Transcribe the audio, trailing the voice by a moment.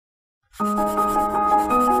Hello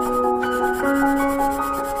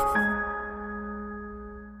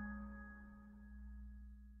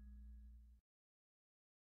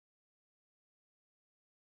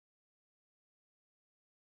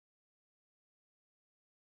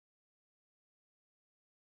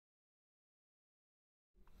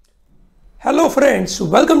friends,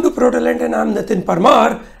 welcome to ProTalent and I'm Nitin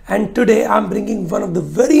Parmar, and today I'm bringing one of the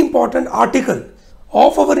very important article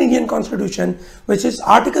of our Indian Constitution, which is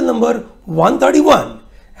article number 131.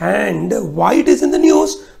 And why it is in the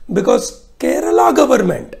news? Because Kerala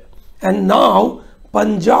government and now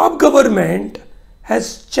Punjab government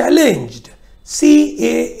has challenged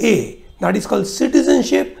CAA, that is called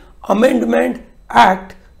Citizenship Amendment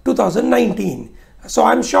Act 2019. So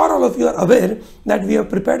I'm sure all of you are aware that we have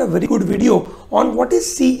prepared a very good video on what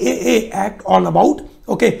is CAA Act all about.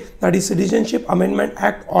 Okay, that is Citizenship Amendment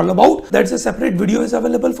Act all about. That's a separate video is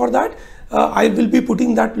available for that. I will be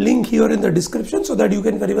putting that link here in the description so that you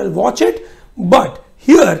can very well watch it. But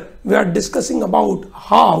here we are discussing about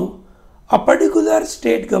how a particular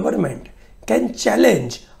state government can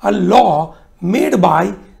challenge a law made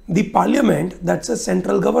by the parliament, that's a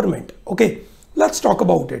central government. Okay. Let's talk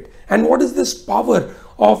about it. And what is this power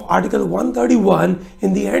of Article 131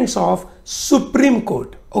 in the hands of Supreme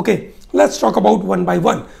Court? Okay, let's talk about one by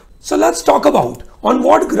one. So let's talk about on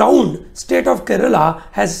what ground state of Kerala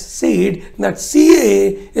has said that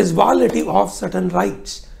CAA is violative of certain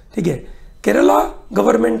rights. Okay, Kerala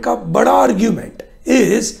government ka bada argument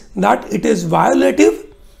is that it is violative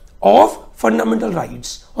of fundamental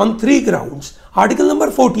rights on three grounds. Article number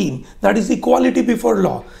 14, that is equality before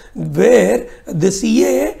law, where the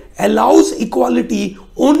CAA allows equality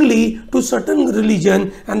only to certain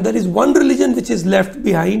religion, and there is one religion which is left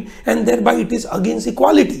behind, and thereby it is against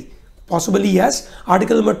equality. Possibly yes.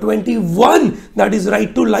 Article number 21, that is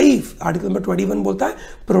right to life. Article number 21 bolta hai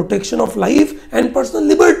protection of life and personal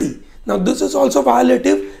liberty. Now this is also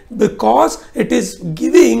violative because it is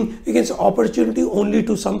giving against opportunity only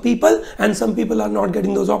to some people, and some people are not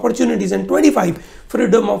getting those opportunities. And 25,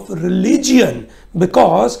 freedom of religion,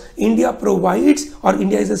 because India provides, or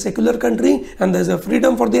India is a secular country and there's a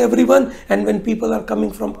freedom for everyone, and when people are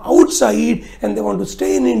coming from outside and they want to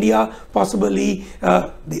stay in India, possibly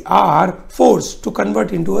they are forced to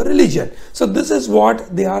convert into a religion. So this is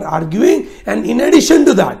what they are arguing. And in addition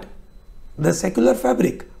to that, the secular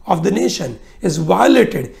fabric of the nation is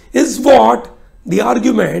violated, is what the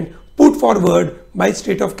argument put forward by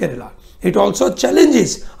state of Kerala. It also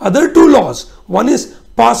challenges other two laws. One is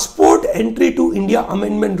Passport Entry to India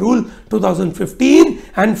Amendment Rule 2015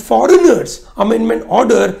 and Foreigners Amendment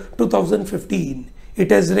Order 2015. It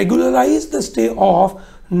has regularized the stay of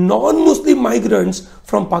non-Muslim migrants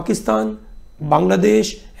from Pakistan,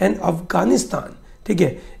 Bangladesh and Afghanistan. ठीक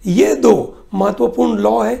है, ये दो महत्वपूर्ण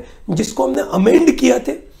law है जिसको हमने amend किया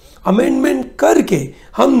थे. अमेंडमेंट करके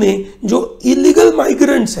हमने जो इलीगल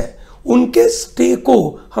माइग्रेंट्स है उनके स्टे को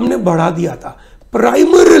हमने बढ़ा दिया था.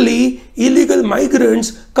 Primarily illegal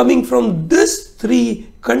migrants coming from this three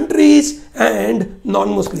countries and non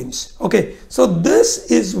Muslims. Okay, so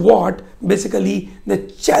this is what basically the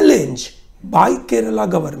challenge by Kerala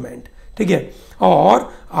government. ठीक है,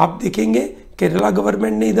 और आप देखेंगे केरला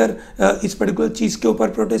गवर्नमेंट ने इधर इस पर्टिकुलर चीज के ऊपर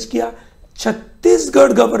प्रोटेस्ट किया.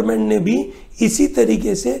 छत्तीसगढ़ गवर्नमेंट ने भी इसी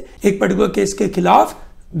तरीके से एक पर्टिकुलर केस के खिलाफ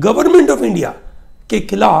गवर्नमेंट ऑफ इंडिया के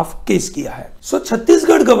खिलाफ केस किया है. सो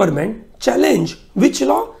Chhattisgarh government challenge which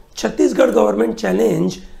law? Chhattisgarh government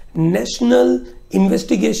challenge national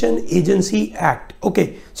investigation agency act. Okay,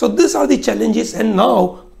 so this are the challenges. And now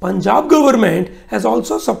Punjab government has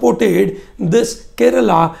also supported this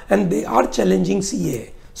Kerala and they are challenging CAA.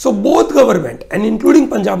 So both government and including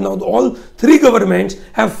Punjab, now all three governments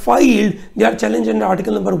have filed their challenge under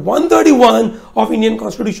article number 131 of Indian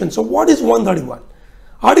Constitution. So what is 131?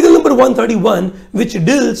 Article number 131, which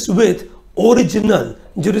deals with original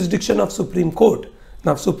jurisdiction of Supreme Court.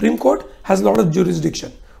 Now Supreme Court has a lot of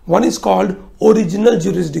jurisdiction. One is called original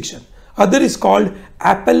jurisdiction. Other is called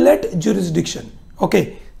appellate jurisdiction. Okay.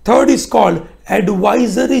 Third is called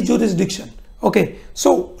advisory jurisdiction. Okay,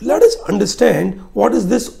 so let us understand what is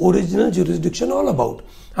this original jurisdiction all about.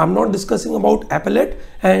 I'm not discussing about appellate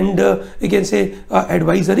and you can say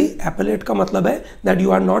advisory. Appellate ka matlab hai that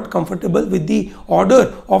you are not comfortable with the order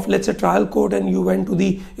of, let's say, trial court, and you went to the,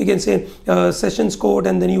 you can say, sessions court,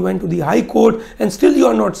 and then you went to the high court and still you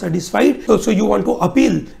are not satisfied. So you want to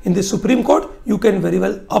appeal in the Supreme Court. You can very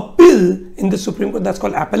well appeal in the Supreme Court. That's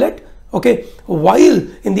called appellate. Okay, while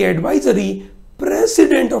in the advisory,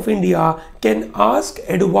 President of India can ask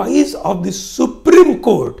advice of the Supreme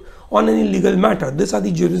Court on any legal matter. These are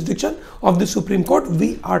the jurisdiction of the Supreme Court.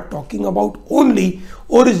 We are talking about only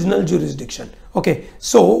original jurisdiction. Okay,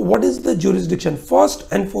 so what is the jurisdiction? First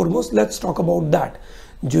and foremost, let's talk about that.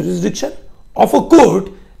 Jurisdiction of a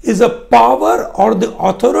court is a power or the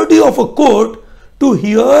authority of a court to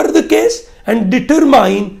hear the case and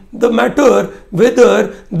determine the matter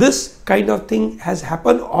whether this kind of thing has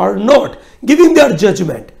happened or not, giving their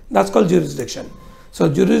judgment. That's called jurisdiction. So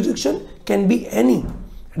jurisdiction can be any,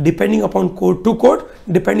 depending upon court to court,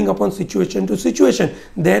 depending upon situation to situation.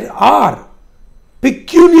 There are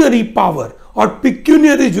pecuniary power or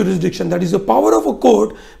pecuniary jurisdiction, that is the power of a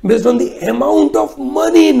court based on the amount of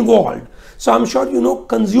money involved. So I'm sure you know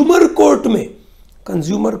consumer court में,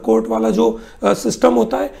 consumer court वाला जो system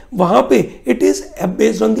होता है वहां पे it is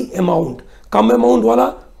based on the amount. Come amount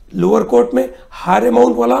वाला lower court में, higher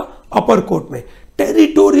amount वाला अपर कोर्ट में.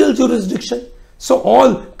 Territorial jurisdiction, so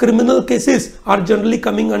all criminal cases are generally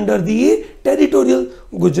coming under the territorial.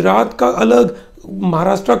 Gujarat का अलग,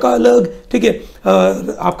 महाराष्ट्र का अलग, ठीक है,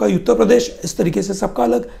 आपका उत्तर प्रदेश, इस तरीके से सबका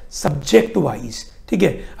अलग, सब्जेक्ट वाइज. ठीक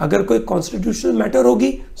है, अगर कोई कॉन्स्टिट्यूशनल मैटर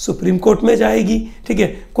होगी सुप्रीम कोर्ट में जाएगी. ठीक है,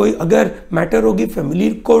 कोई अगर मैटर होगी फैमिली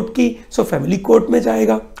कोर्ट की, सो फैमिली कोर्ट में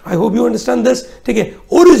जाएगा. I hope you understand this. ठीक है,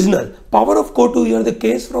 original power of court to here the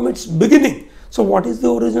case from its beginning. So what is the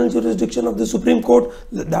original jurisdiction of the Supreme Court?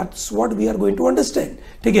 That's what we are going to understand.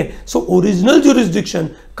 ठीक है, so original jurisdiction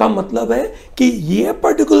का मतलब है कि ये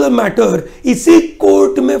particular matter इसी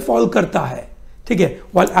court में fall करता है. ठीक है,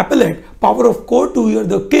 while appellate power of court to hear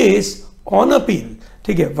the case on appeal.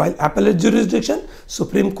 ठीक है, while appellate jurisdiction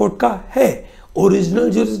Supreme Court का है, original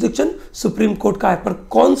jurisdiction Supreme Court का है, पर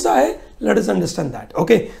कौन सा है? Let us understand that.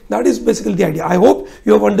 Okay, that is basically the idea. I hope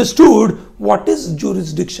you have understood what is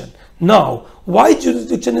jurisdiction. Now, why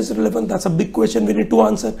jurisdiction is relevant? That's a big question we need to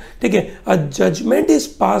answer. ठीक है, a judgment is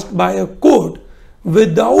passed by a court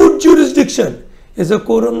without jurisdiction is a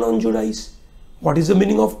quorum non judice. What is the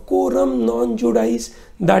meaning of quorum non judice?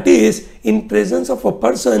 That is in presence of a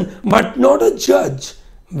person but not a judge,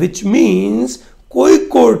 which means कोई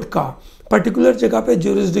court का particular जगह पे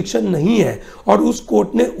jurisdiction नहीं है और उस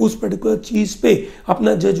court ने उस पर्टिकुलर चीज पे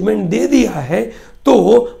अपना जजमेंट दे दिया है,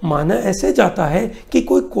 तो माना ऐसे जाता है कि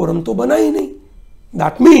कोई कोरम तो बना ही नहीं.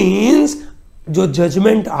 दैट मीन्स जो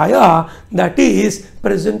जजमेंट आया that is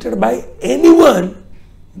presented by anyone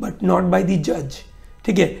but not by the जज.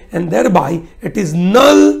 ठीक है, and there bye it is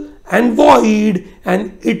null and void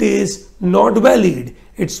and it is not valid.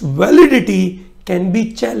 It's validity can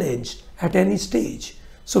be challenged at any stage.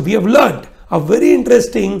 So we have learned a very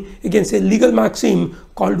interesting, you can say, legal maxim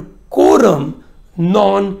called quorum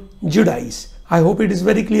non judice. I hope it is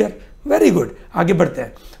very clear. Very good. आगे बढ़ते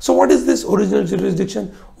हैं. So what is this original jurisdiction?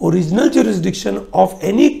 Original jurisdiction of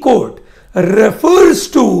any court refers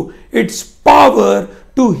to its power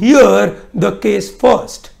to hear the case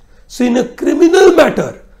first. So in a criminal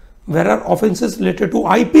matter, where are offences related to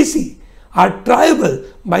IPC are triable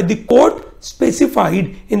by the court specified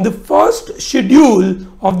in the first schedule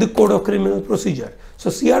of the Code of Criminal Procedure. So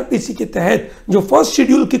CRPC के तहत जो first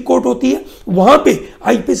schedule की court होती है वहां पे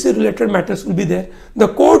IPC related matters will be there. The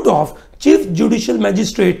court of Chief Judicial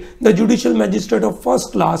Magistrate, the Judicial Magistrate of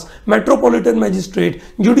first class, Metropolitan Magistrate,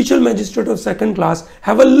 Judicial Magistrate of second class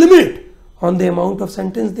have a limit on the amount of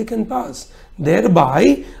sentence they can pass.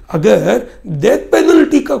 Thereby, अगर death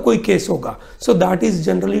penalty का कोई case होगा, so that is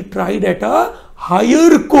generally tried at a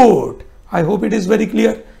higher court. I hope it is very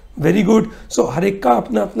clear. Very good. So हर एक का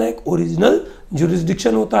अपना अपना एक original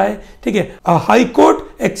jurisdiction होता है. ठीक है, a high court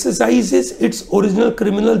exercises its original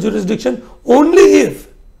criminal jurisdiction only if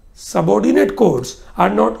subordinate courts are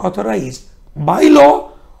not authorized by law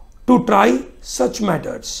to try such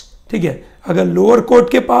matters. ठीक है, अगर लोअर कोर्ट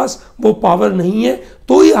के पास वो पावर नहीं है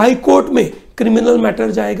तो ही हाई कोर्ट में क्रिमिनल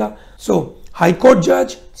मैटर जाएगा. सो हाई कोर्ट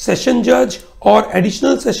जज, सेशन जज और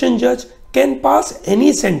एडिशनल सेशन जज can pass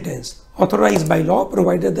any sentence authorized by law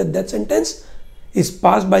provided that that sentence is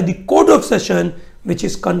passed by the court of session which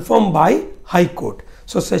is confirmed by high court.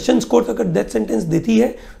 So sessions court अगर death sentence देती है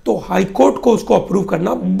तो high court को उसको approve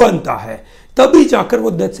करना बनता है, तभी जाकर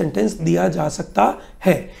वो death sentence दिया जा सकता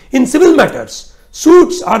है. In civil matters,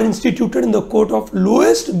 suits are instituted in the court of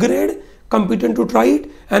lowest grade competent to try it,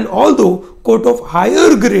 and although court of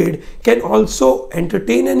higher grade can also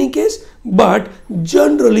entertain any case, but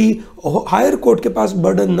generally higher court के पास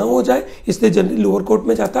burden ना हो जाए इसलिए generally lower court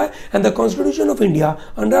में जाता है. And the Constitution of India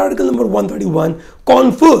under article number 131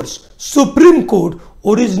 confers Supreme Court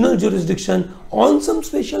original jurisdiction on some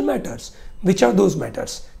special matters. Which are those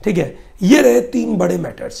matters? ठीक है, ये रहे तीन बड़े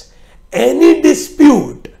matters. Any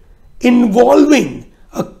dispute involving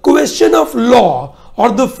a question of law or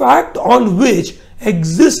the fact on which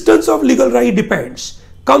existence of legal right depends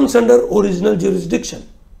comes under original jurisdiction.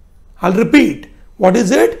 I'll repeat. What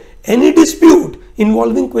is it? Any dispute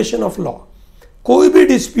involving question of law. कोई भी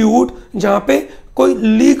dispute जहां पे कोई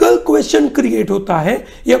legal question create होता है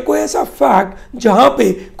या कोई ऐसा फैक्ट जहां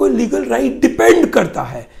पे कोई लीगल राइट डिपेंड करता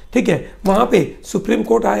है, ठीक है, वहां पे सुप्रीम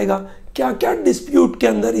कोर्ट आएगा. क्या क्या डिस्प्यूट के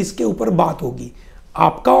अंदर इसके ऊपर बात होगी?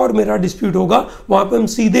 आपका और मेरा डिस्प्यूट होगा, वहां पे हम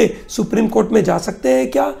सीधे सुप्रीम कोर्ट में जा सकते हैं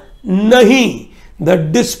क्या? नहीं. The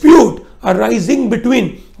dispute arising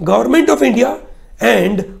between government of India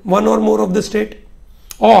and one और more of the state,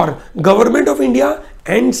 or government of India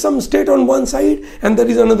and some state on one side and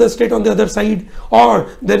there is another state on the other side, or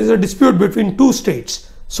there is a dispute between two states.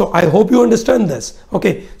 So I hope you understand this.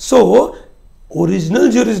 Okay, so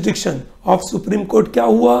original jurisdiction of Supreme Court क्या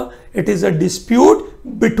हुआ? It is a dispute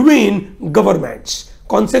between governments.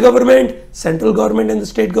 कौन से government? Central government and the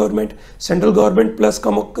state government, central government plus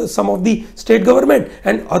some of the state government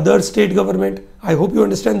and other state government. I hope you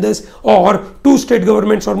understand this. Or two state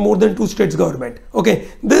governments or more than two states government. Okay,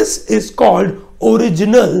 this is called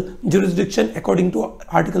original jurisdiction according to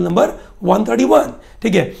article number 131.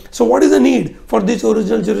 ठीक है. So what is the need for this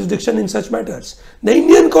original jurisdiction in such matters? The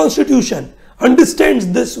Indian Constitution understands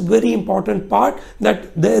this very important part, that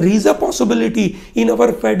there is a possibility in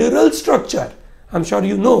our federal structure. I'm sure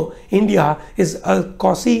you know India is a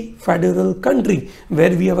quasi-federal country where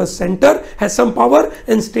we have a center has some power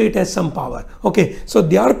and state has some power. Okay, so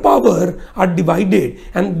their power are divided,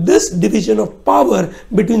 and this division of power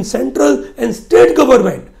between central and state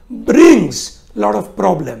government brings lot of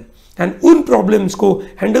problem. And उन problems को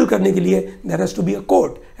handle करने के लिए there has to be a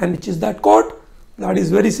court, and which is that court? That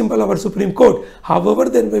is very simple, our Supreme Court. However,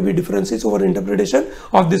 there may be differences over interpretation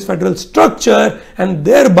of this federal structure, and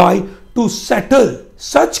thereby to settle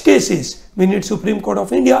such cases we need Supreme Court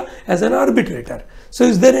of India as an arbitrator. So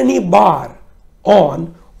is there any bar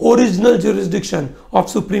on original jurisdiction of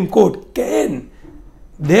Supreme Court? Can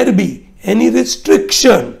there be any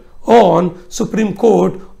restriction on Supreme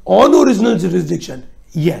Court on original jurisdiction?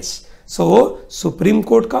 Yes. So Supreme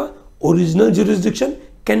Court ka original jurisdiction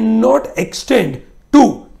cannot extend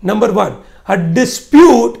to, number one, a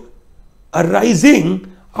dispute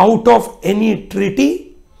arising out of any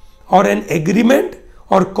treaty or an agreement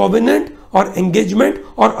or covenant or engagement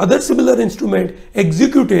or other similar instrument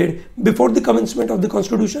executed before the commencement of the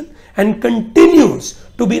Constitution and continues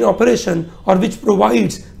to be in operation, or which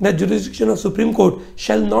provides that jurisdiction of Supreme Court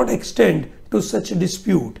shall not extend to such a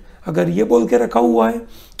dispute. अगर ये बोल के रखा हुआ है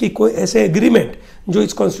कि कोई ऐसे एग्रीमेंट जो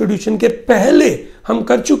इस कॉन्स्टिट्यूशन के पहले हम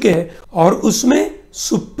कर चुके हैं और उसमें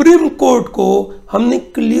सुप्रीम कोर्ट को हमने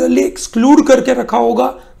क्लियरली एक्सक्लूड करके रखा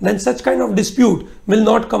होगा, then such kind of dispute will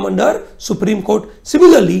not come under Supreme Court.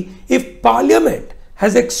 Similarly, if Parliament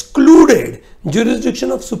has excluded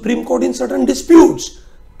jurisdiction of Supreme Court in certain disputes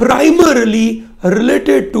primarily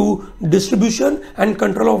related to distribution and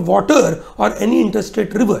control of water or any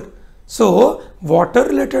interstate river, so water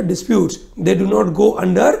related disputes, they do not go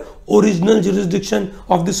under original jurisdiction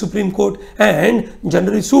of the Supreme Court, and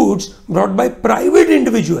generally suits brought by private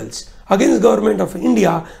individuals against government of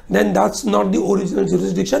India, then that's not the original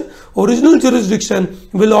jurisdiction. Original jurisdiction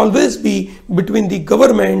will always be between the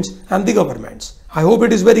governments and the governments. I hope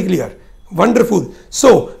it is very clear. Wonderful.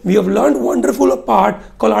 So we have learned wonderful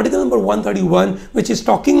part called article number 131, which is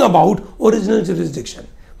talking about original jurisdiction.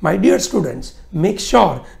 My dear students, make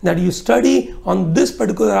sure that you study on this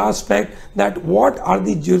particular aspect, that what are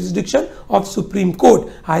the jurisdiction of Supreme Court.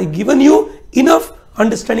 I have given you enough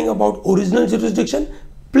understanding about original jurisdiction.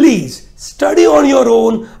 Please study on your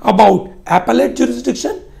own about appellate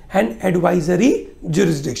jurisdiction and advisory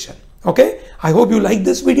jurisdiction. Okay, I hope you like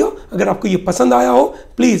this video. अगर आपको ये पसंद आया हो,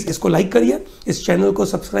 please इसको like करिए, इस channel को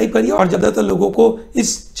सब्सक्राइब करिए और ज्यादातर लोगों को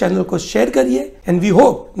इस चैनल को शेयर करिए, and we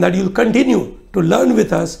hope that you'll continue to learn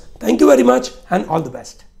with us. Thank you very much and all the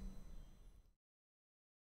best.